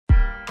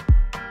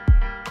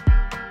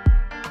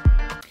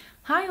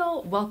Hi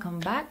all, welcome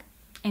back.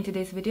 In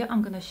today's video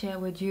I'm going to share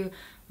with you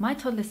my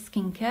toddler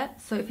skincare.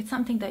 So if it's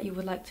something that you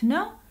would like to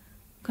know,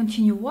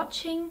 continue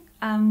watching.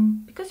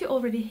 Because you're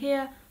already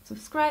here,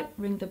 subscribe,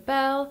 ring the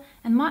bell,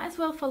 and might as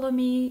well follow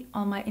me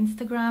on my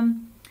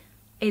Instagram.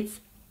 It's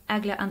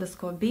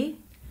aglia_b.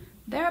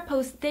 There I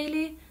post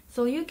daily,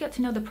 so you get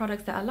to know the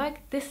products that I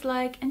like,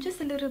 dislike, and just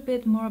a little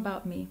bit more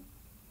about me.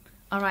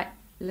 Alright,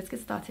 let's get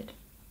started.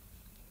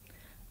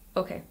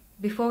 Okay,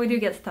 before we do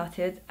get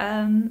started,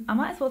 I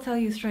might as well tell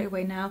you straight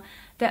away now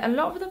that a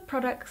lot of the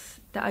products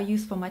that I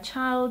use for my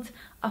child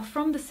are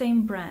from the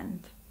same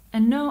brand.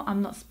 And no,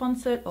 I'm not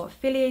sponsored or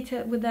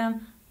affiliated with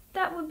them.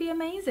 That would be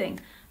amazing,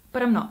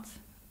 but I'm not.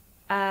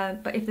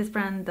 But if this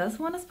brand does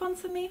want to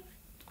sponsor me,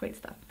 great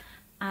stuff.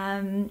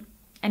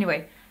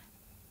 Anyway,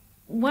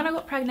 when I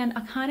got pregnant,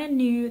 I kind of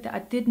knew that I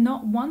did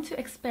not want to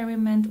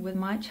experiment with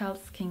my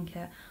child's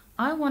skincare.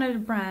 I wanted a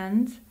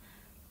brand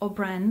or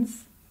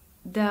brands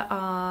that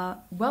are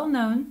well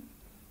known,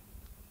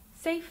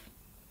 safe,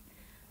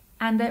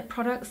 and their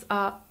products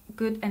are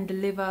good and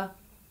deliver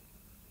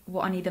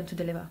what I need them to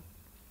deliver.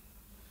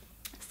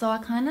 So I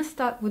kind of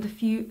stuck with a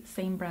few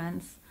same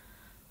brands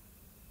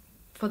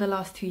for the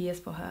last 2 years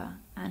for her,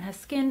 and her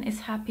skin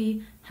is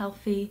happy,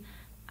 healthy,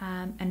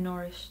 and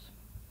nourished.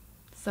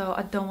 So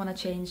I don't want to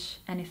change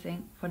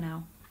anything for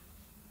now.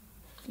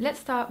 Let's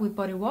start with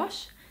body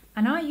wash,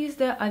 and I use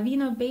the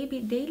Aveeno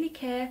Baby Daily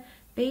Care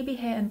Baby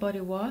Hair and Body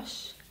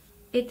Wash.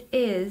 It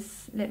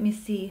is, let me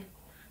see,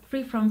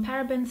 free from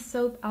parabens,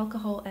 soap,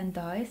 alcohol and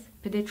dyes,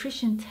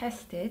 pediatrician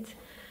tested,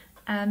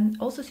 and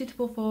also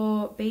suitable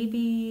for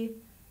babies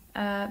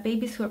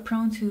who are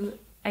prone to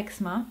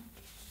eczema.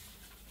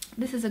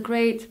 This is a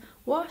great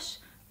wash.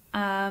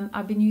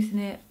 I've been using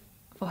it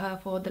for her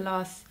for the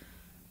last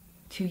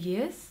 2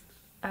 years.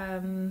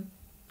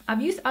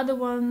 I've used other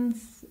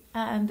ones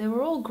and they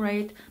were all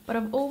great, but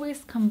I've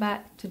always come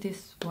back to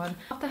this one.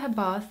 After her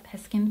bath, her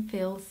skin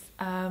feels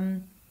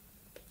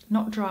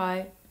not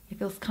dry, it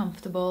feels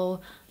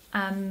comfortable,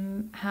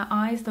 her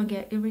eyes don't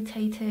get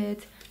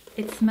irritated,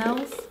 it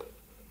smells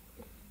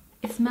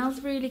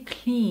really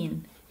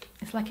clean.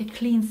 It's like a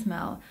clean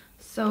smell,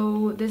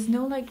 so there's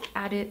no like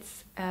added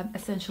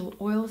essential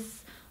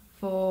oils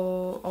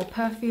or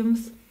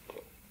perfumes,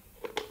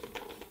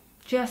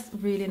 just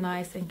really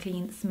nice and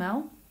clean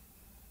smell.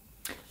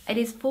 It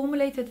is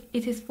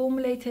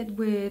formulated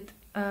with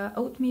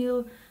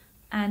oatmeal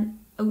and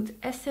oat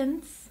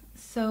essence,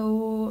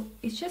 so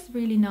it's just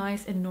really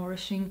nice and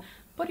nourishing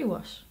body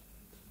wash.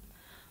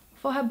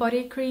 For her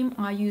body cream,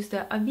 I use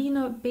the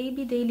Aveeno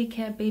Baby Daily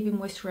Care Baby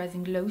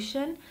Moisturising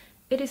Lotion.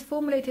 It is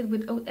formulated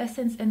with oat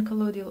essence and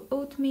colloidal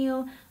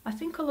oatmeal. I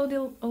think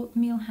colloidal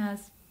oatmeal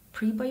has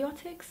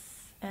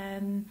prebiotics,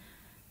 and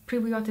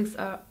prebiotics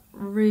are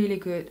really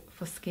good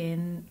for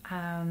skin.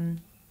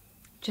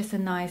 Just a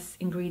nice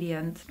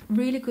ingredient.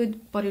 Really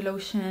good body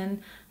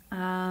lotion.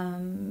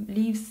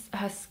 Leaves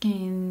her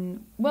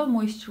skin well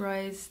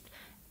moisturized.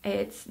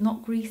 It's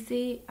not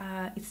greasy,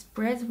 it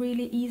spreads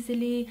really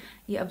easily,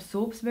 it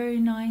absorbs very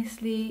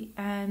nicely,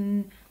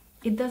 and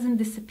it doesn't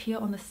disappear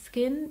on the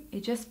skin.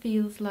 It just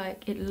feels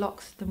like it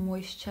locks the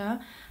moisture,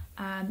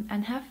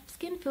 and her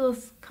skin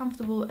feels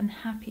comfortable and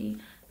happy,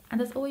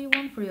 and that's all you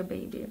want for your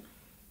baby.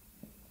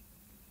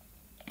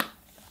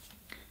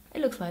 It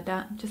looks like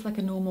that, just like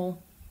a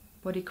normal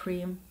body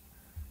cream.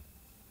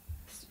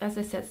 As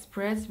I said,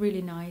 spreads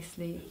really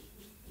nicely,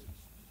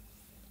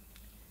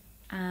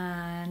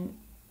 and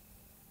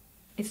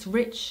it's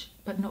rich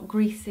but not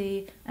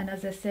greasy, and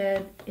as I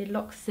said, it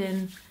locks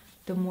in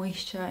the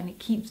moisture and it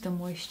keeps the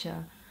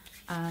moisture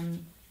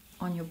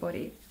on your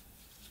body.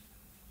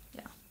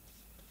 Yeah,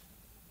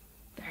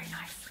 very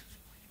nice.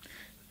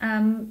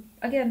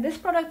 Again, this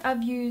product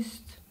I've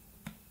used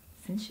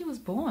since she was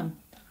born.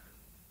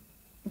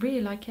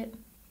 Really like it.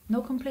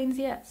 No complaints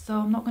yet, so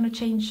I'm not going to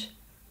change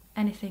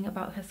anything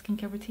about her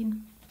skincare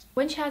routine.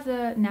 When she has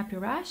a nappy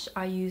rash,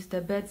 I use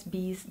the Burts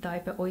Bees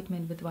Diaper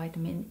Ointment with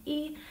vitamin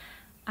E.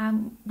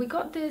 We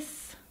got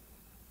this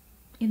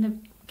in a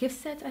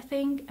gift set, I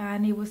think,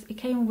 and it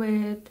came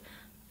with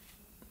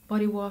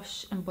body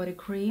wash and body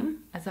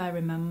cream, as I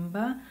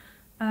remember.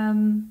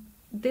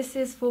 This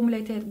is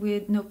formulated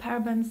with no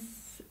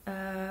parabens,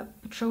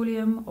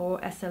 petroleum or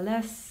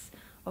SLS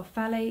or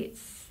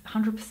phthalates,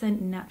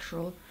 100%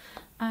 natural.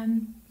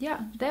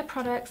 Yeah, their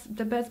products,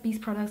 the Burts Bees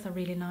products, are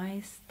really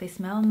nice. They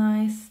smell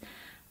nice,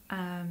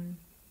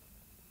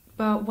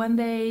 but when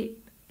they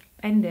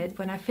ended,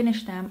 when I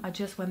finished them, I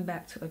just went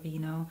back to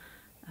Aveeno.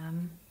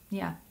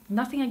 Yeah,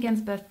 nothing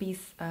against Burts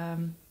Bees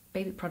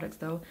baby products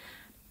though.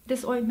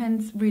 This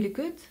ointment's really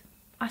good.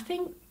 I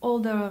think all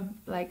the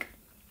like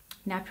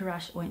nappy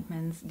rash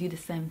ointments do the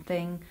same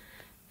thing.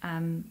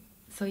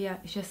 So yeah,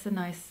 it's just a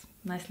nice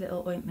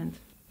little ointment.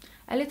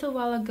 A little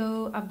while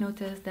ago, I've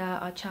noticed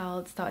that our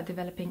child started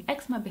developing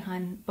eczema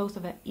behind both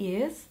of her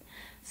ears.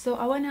 So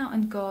I went out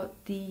and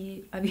got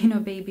the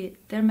Aveeno Baby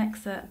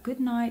Dermexa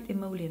Goodnight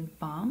Emollient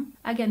Balm.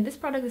 Again, this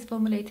product is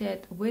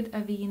formulated with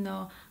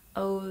Aveeno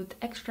oat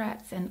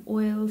extracts and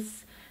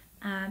oils.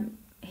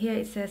 Here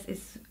it says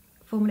it's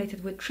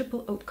formulated with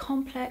triple oat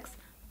complex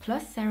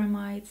plus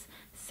ceramides.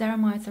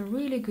 Ceramides are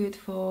really good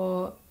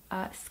for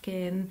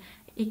skin.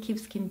 It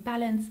keeps skin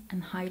balanced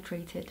and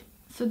hydrated.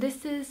 So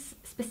this is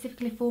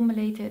specifically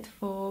formulated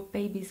for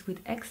babies with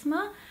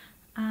eczema,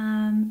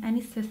 and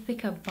it's a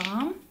thicker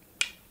balm.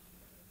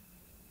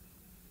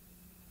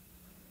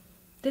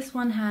 This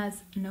one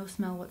has no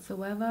smell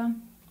whatsoever.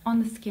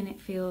 On the skin it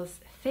feels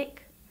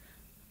thick,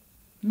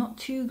 not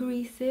too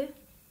greasy,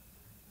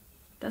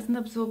 doesn't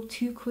absorb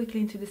too quickly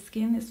into the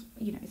skin. It's,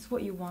 you know, it's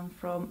what you want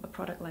from a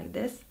product like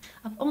this.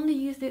 I've only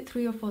used it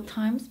 3 or 4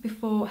 times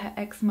before her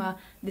eczema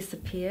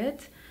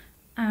disappeared.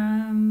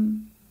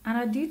 And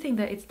I do think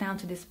that it's down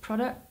to this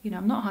product. You know,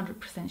 I'm not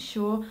 100%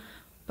 sure,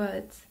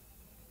 but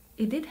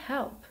it did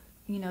help.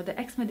 You know, the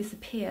eczema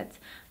disappeared.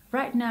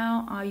 Right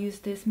now, I use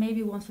this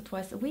maybe once or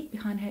twice a week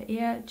behind her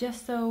ear,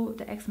 just so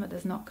the eczema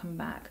does not come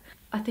back.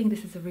 I think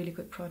this is a really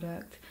good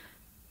product.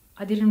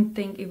 I didn't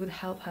think it would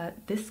help her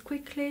this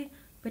quickly,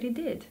 but it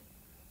did.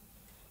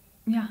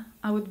 Yeah,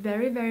 I would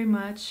very, very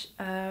much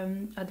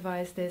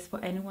advise this for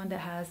anyone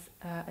that has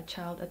a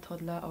child, a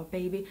toddler or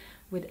baby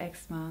with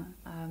eczema.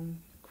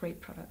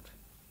 Great product.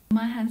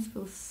 My hands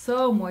feel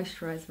so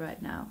moisturized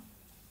right now.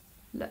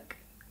 Look,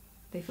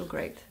 they feel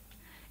great.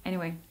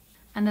 Anyway,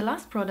 and the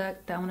last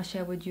product that I want to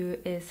share with you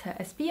is her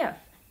SPF.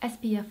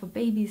 SPF for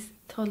babies,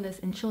 toddlers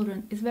and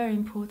children is very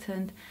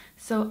important.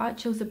 So I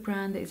chose a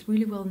brand that is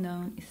really well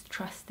known, is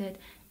trusted,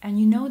 and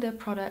you know their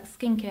products,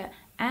 skincare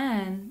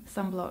and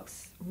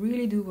sunblocks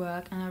really do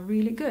work and are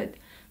really good.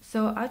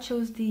 So I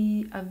chose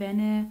the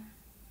Avene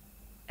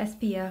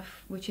SPF,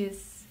 which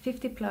is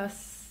 50+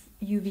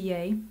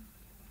 UVA.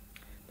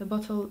 The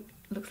bottle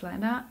looks like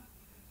that.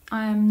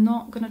 I am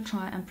not gonna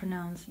try and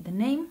pronounce the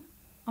name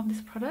of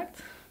this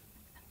product.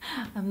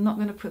 I'm not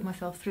gonna put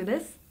myself through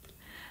this,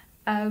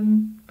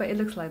 but it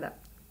looks like that.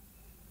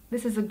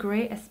 This is a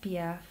great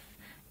SPF.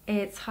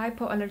 It's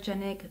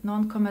hypoallergenic,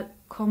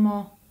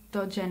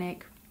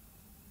 non-comedogenic.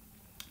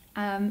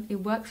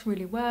 It works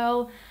really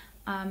well.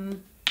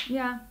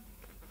 Yeah,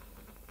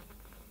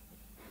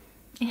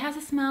 it has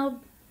a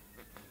smell,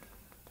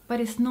 but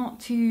it's not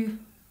too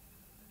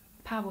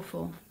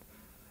powerful.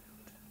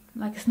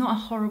 Like, it's not a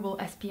horrible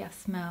SPF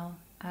smell.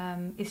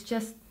 It's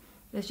just,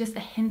 there's just a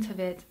hint of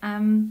it.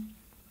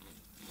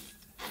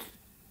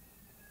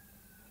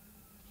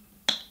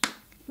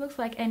 Looks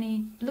like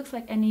any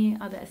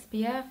other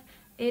SPF.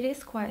 It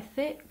is quite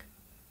thick,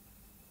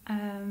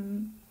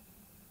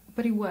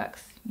 but it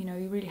works. You know,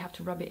 you really have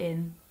to rub it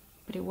in,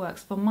 but it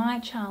works. For my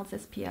child's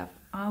SPF,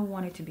 I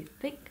want it to be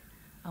thick,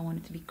 I want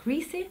it to be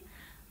greasy,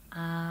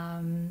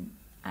 and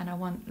I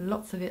want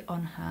lots of it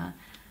on her.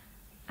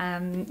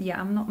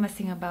 Yeah, I'm not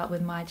messing about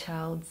with my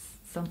child's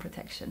sun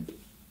protection.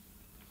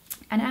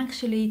 And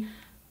actually,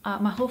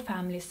 my whole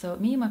family, so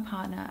me, my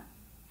partner,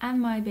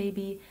 and my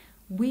baby,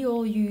 we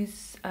all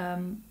use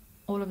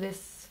all of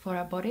this for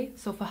our body.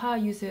 So for her, I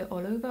use it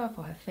all over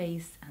for her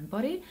face and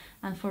body,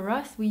 and for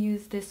us, we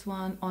use this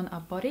one on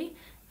our body,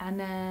 and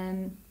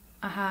then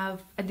I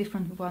have a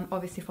different one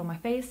obviously for my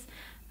face.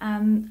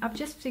 I've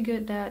just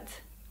figured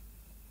that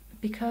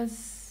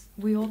because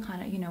we all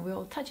kind of, you know, we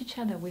all touch each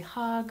other, we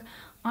hug,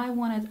 I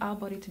wanted our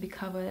body to be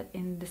covered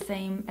in the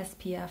same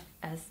SPF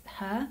as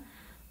her,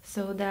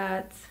 so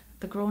that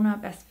the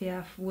grown-up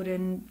SPF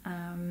wouldn't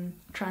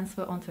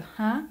transfer onto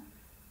her.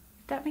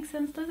 That makes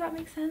sense? Does that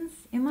make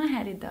sense? In my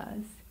head it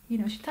does. You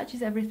know, she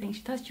touches everything.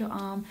 She touches your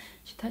arm,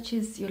 she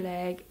touches your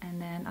leg,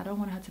 and then I don't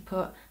want her to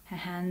put her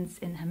hands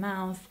in her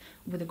mouth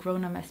with a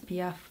grown-up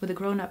SPF,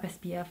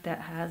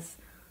 that has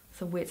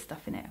some weird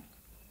stuff in it.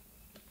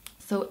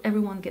 So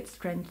everyone gets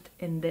drenched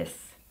in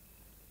this,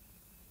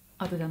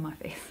 other than my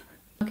face.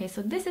 Okay,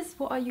 so this is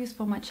what I use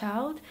for my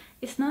child.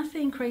 It's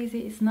nothing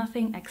crazy, it's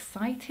nothing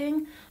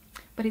exciting,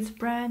 but it's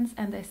brands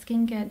and their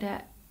skincare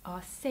that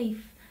are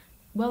safe,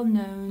 well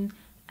known,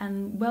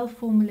 and well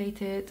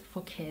formulated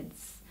for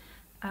kids.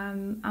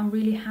 I'm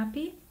really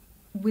happy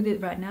with it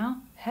right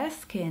now. Her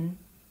skin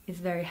is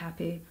very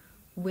happy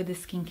with the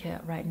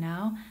skincare right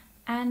now,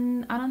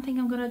 and I don't think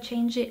I'm gonna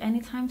change it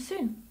anytime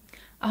soon.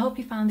 I hope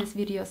you found this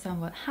video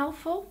somewhat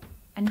helpful,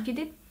 and if you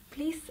did,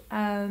 please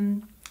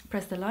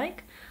press the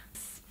like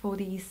for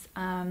these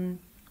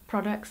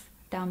products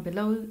down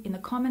below in the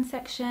comment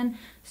section.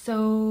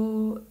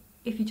 So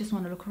if you just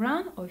want to look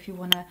around, or if you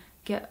want to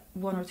get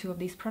 1 or 2 of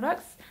these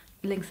products,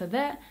 links are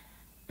there,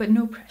 but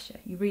no pressure,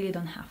 you really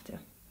don't have to.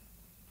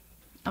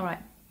 All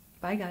right,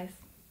 bye guys.